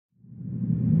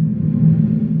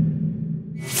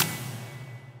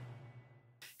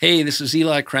Hey, this is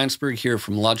Eli Kransberg here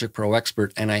from Logic Pro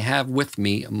Expert, and I have with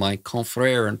me my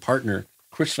confrere and partner,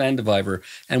 Chris Van de Viver,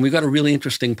 and we've got a really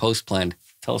interesting post planned.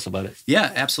 Tell us about it.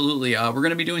 Yeah, absolutely. We're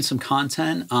going to be doing some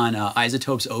content on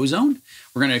iZotope's Ozone.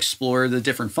 We're going to explore the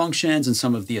different functions and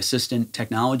some of the assistant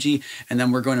technology, and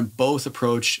then we're going to both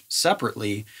approach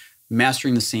separately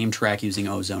mastering the same track using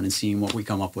Ozone and seeing what we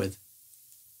come up with.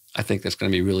 I think that's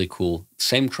going to be really cool.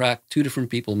 Same track, two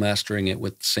different people mastering it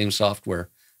with the same software.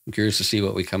 I'm curious to see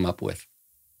what we come up with.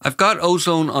 I've got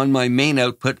Ozone on my main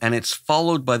output, and it's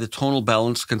followed by the tonal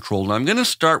balance control. Now, I'm going to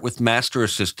start with Master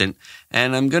Assistant,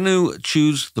 and I'm going to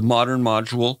choose the modern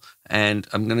module, and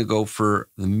I'm going to go for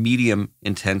the medium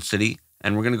intensity,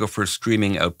 and we're going to go for a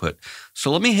streaming output.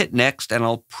 So let me hit next, and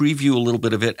I'll preview a little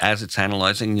bit of it as it's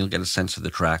analyzing, and you'll get a sense of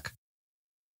the track.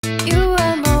 You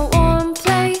are my warm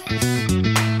place.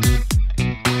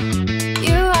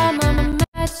 You are my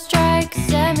mad strike,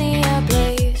 set me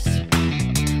ablaze.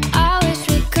 I wish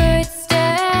we could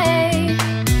stay,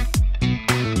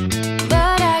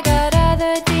 but I got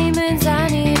other demons I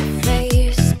need to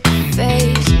face.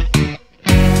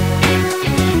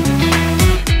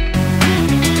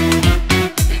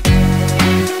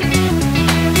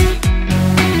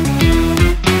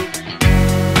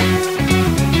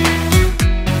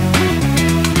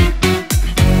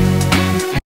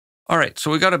 All right,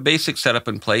 so we got a basic setup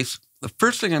in place. The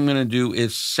first thing I'm going to do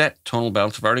is set tonal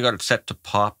balance. I've already got it set to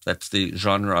pop. That's the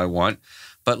genre I want.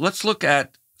 But let's look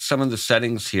at some of the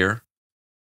settings here.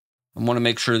 I want to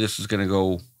make sure this is going to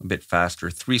go a bit faster.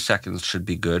 3 seconds should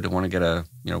be good. I want to get a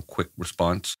quick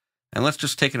response. And let's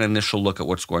just take an initial look at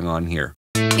what's going on here.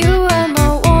 You are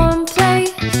my warm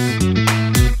place.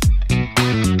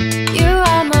 You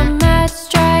are my mad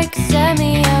strike, set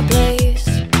me ablaze.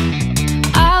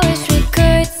 I wish we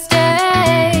could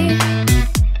stay,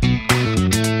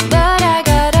 but I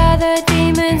got other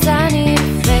demons I need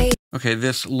to face. Okay,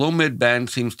 this low-mid band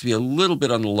seems to be a little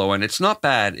bit on the low end. It's not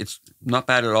bad. It's not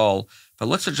bad at all. But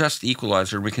let's adjust the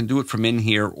equalizer. We can do it from in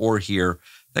here or here.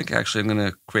 I think actually I'm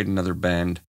going to create another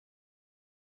band.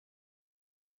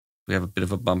 We have a bit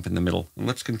of a bump in the middle. And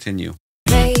let's continue.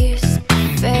 Face.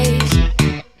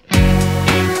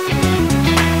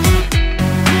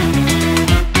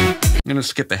 I'm going to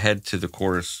skip ahead to the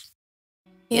chorus.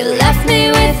 You left me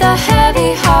with a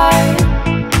heavy heart.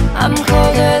 I'm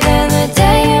colder than the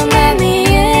day you met me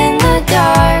in the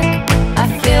dark. I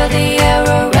feel the air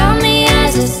around me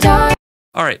as it starts.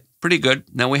 All right, pretty good.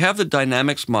 Now we have the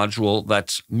dynamics module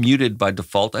that's muted by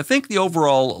default. I think the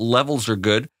overall levels are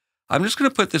good. I'm just going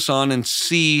to put this on and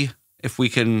see if we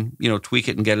can, tweak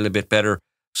it and get it a bit better.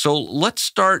 So let's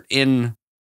start in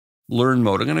learn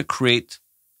mode. I'm going to create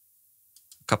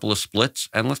a couple of splits,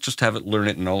 and let's just have it learn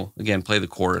it, and I'll, again, play the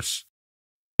chorus.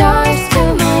 Stars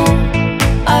to move.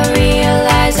 I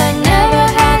realize I never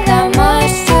had that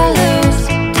much to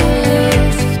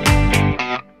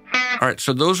lose. All right,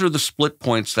 so those are the split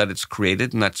points that it's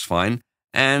created, and that's fine.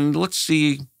 And let's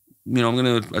see, I'm going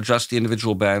to adjust the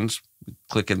individual bands.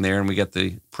 Click in there, and we get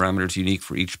the parameters unique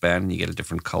for each band, and you get a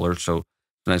different color, so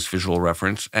it's a nice visual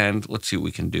reference. And let's see what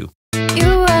we can do.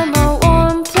 You are my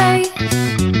warm place.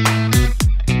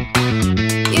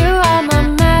 You are my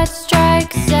mad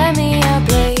strike, set me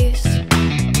ablaze.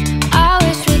 I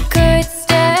wish we could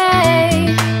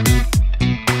stay,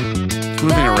 It's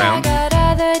moving around, I got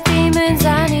other demons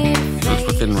I need to so it's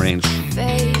within range.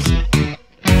 face.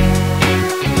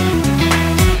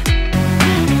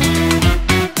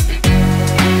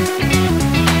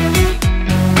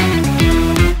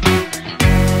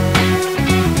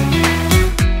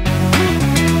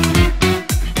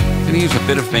 Use a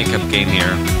bit of makeup gain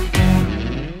here.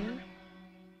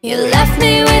 You left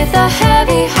me with a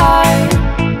heavy heart.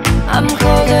 I'm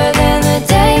colder than the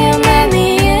day you met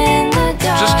me in the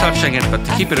dark. Just touching it, but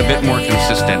to keep it a bit more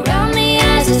consistent. Around me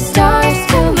as it starts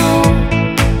to move.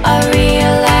 I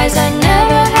realize I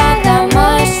never had that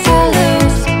much to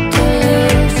lose.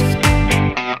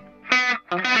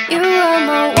 You are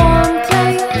my warm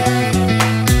place.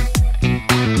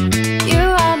 You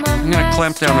are my I'm going to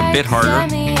clamp down a bit harder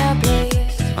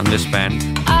on this band,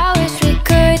 I wish we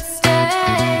could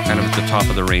stay, kind of at the top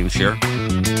of the range here.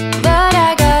 but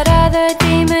I got other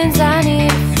demons I need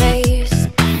to face.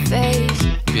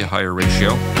 Maybe a higher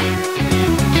ratio.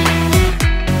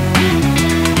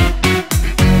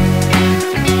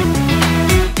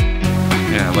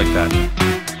 Yeah, I like that.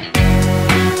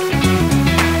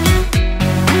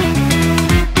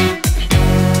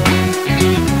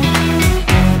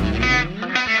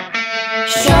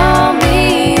 Show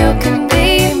me you can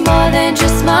be more than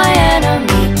just my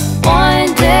enemy.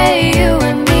 One day you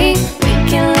and me, we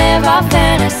can live our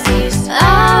fantasies.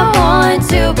 I want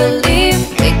to believe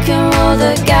we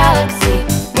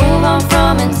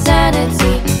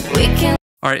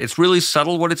All right, it's really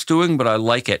subtle what it's doing, but I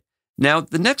like it. Now,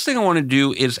 the next thing I want to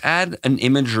do is add an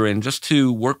imager in just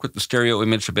to work with the stereo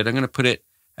image a bit. I'm going to put it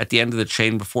at the end of the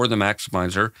chain before the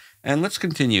maximizer, and let's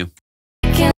continue.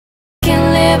 Can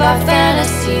live our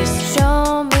fantasies.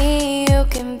 Show me you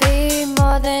can be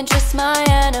more than just my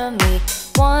enemy.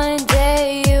 One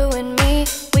day you and me,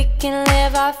 we can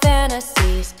live our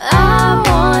fantasies. I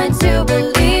want to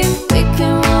believe we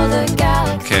can rule the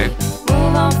galaxy. Okay.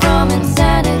 Move on from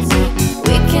insanity.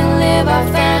 We can live our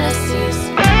fantasies.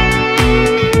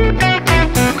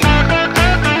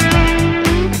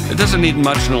 It doesn't need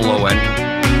much in a low end.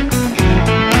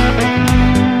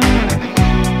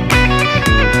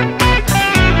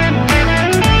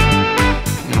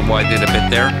 Widened it a bit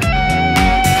there.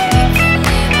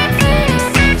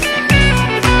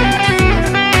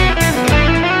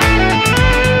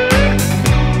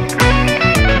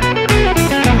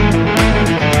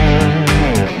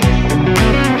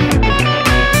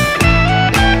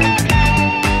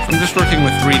 I'm just working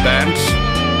with 3 bands.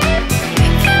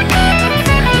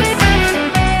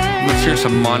 Let's hear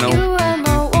some mono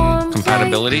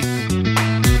compatibility.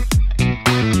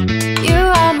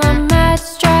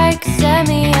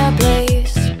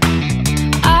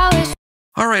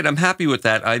 All right, I'm happy with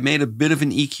that. I made a bit of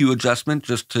an EQ adjustment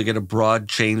just to get a broad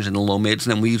change in the low mids,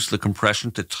 and then we used the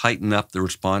compression to tighten up the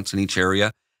response in each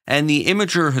area. And the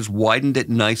imager has widened it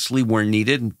nicely where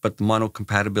needed, but the mono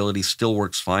compatibility still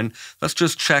works fine. Let's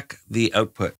just check the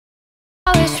output.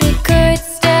 I wish we could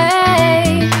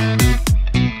stay,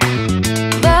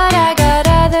 but I got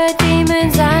other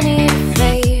demons I need to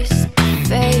face.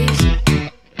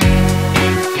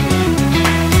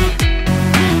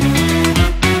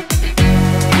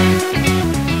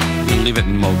 We'll leave it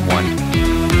in mode 1.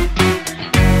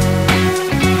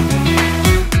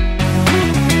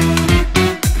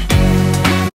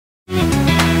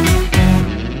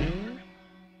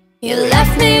 You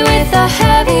left me with a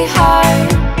heavy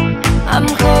heart. I'm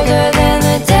colder than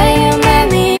the day you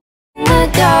met me in the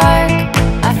dark.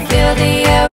 I feel the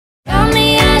air around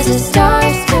me as it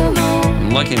starts to move.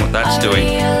 I'm liking what that's doing. I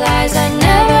realize I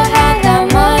never had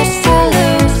that much to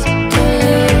lose.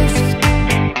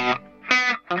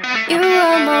 You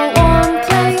are my warm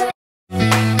place.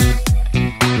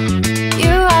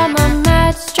 You are my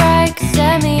mad strike,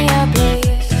 set me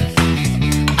ablaze.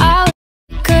 I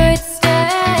could stay,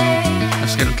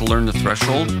 Let's get it to learn the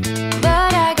threshold.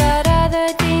 but I got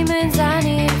other demons I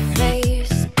need to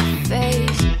face.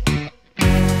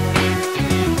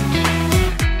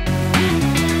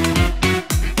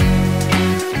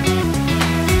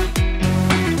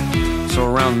 So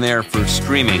around there for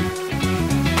streaming.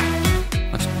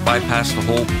 Let's bypass the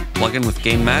whole plugin with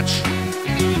gain match.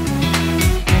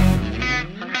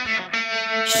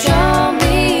 Show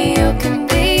me you can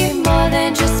be more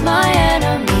than just my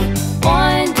enemy.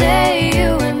 One day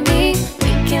you and me,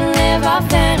 we can live our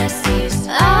fantasies.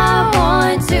 I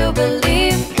want to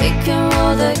believe we can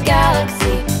rule the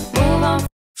galaxy. Move on.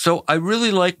 So I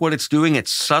really like what it's doing.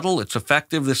 It's subtle, it's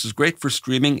effective. This is great for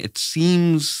streaming. It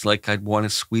seems like I'd want to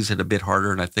squeeze it a bit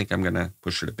harder, and I think I'm going to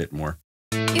push it a bit more.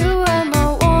 You are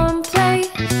my warm place.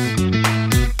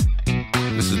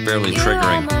 This is barely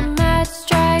triggering.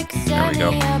 There we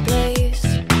go.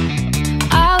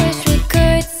 I wish we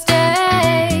could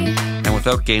stay, And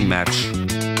without gain match.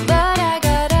 but I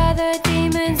got other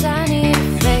demons I need to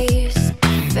face.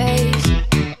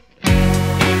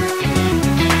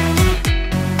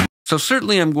 So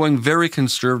certainly I'm going very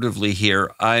conservatively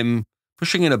here. I'm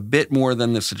pushing it a bit more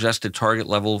than the suggested target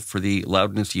level for the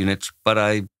loudness units, but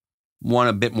I want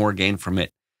a bit more gain from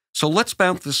it. So let's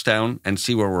bounce this down and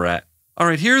see where we're at. All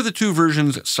right, here are the 2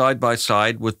 versions side by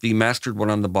side with the mastered one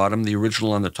on the bottom, the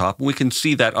original on the top. And we can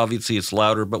see that obviously it's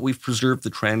louder, but we've preserved the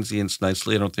transients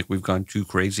nicely. I don't think we've gone too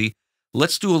crazy.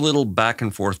 Let's do a little back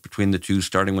and forth between the 2,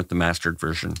 starting with the mastered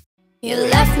version. You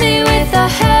left me with a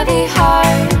heavy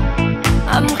heart.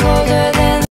 I'm colder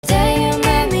than the day you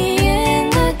met me in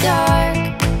the dark.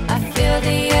 I feel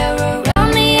the air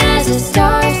around me as it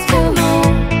starts to move.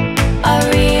 I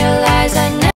realize I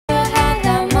never had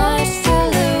that much to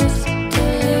lose.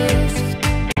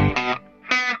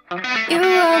 You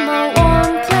are my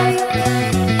warm place.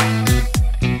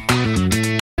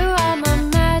 You are my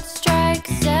mad strike,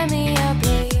 set me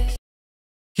ablaze.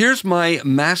 Here's my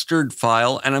mastered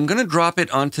file, and I'm going to drop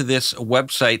it onto this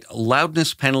website,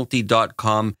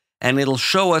 loudnesspenalty.com, and it'll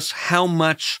show us how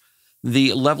much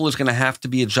the level is going to have to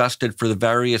be adjusted for the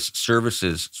various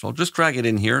services. So I'll just drag it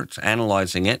in here. It's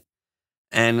analyzing it,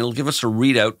 and it'll give us a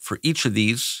readout for each of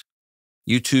these.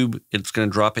 YouTube, it's going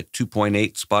to drop it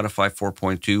 2.8, Spotify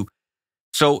 4.2.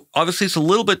 So obviously it's a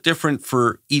little bit different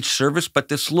for each service, but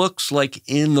this looks like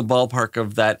in the ballpark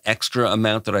of that extra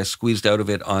amount that I squeezed out of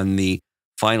it on the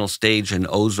final stage in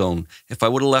Ozone. If I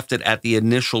would have left it at the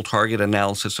initial target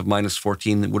analysis of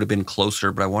 -14, it would have been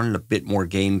closer, but I wanted a bit more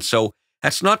gain. So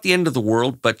that's not the end of the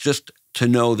world, but just to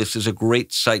know this is a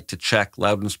great site to check,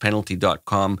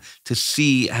 loudnesspenalty.com, to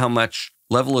see how much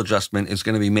level adjustment is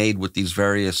going to be made with these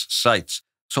various sites.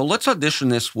 So let's audition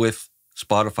this with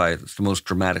Spotify. It's the most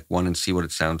dramatic one, and see what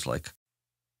it sounds like.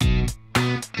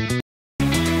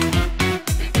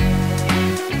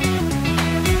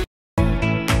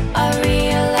 I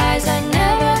realize I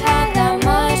never had that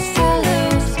much to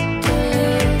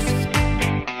lose.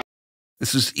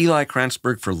 This is Eli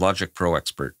Kranzberg for Logic Pro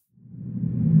Expert.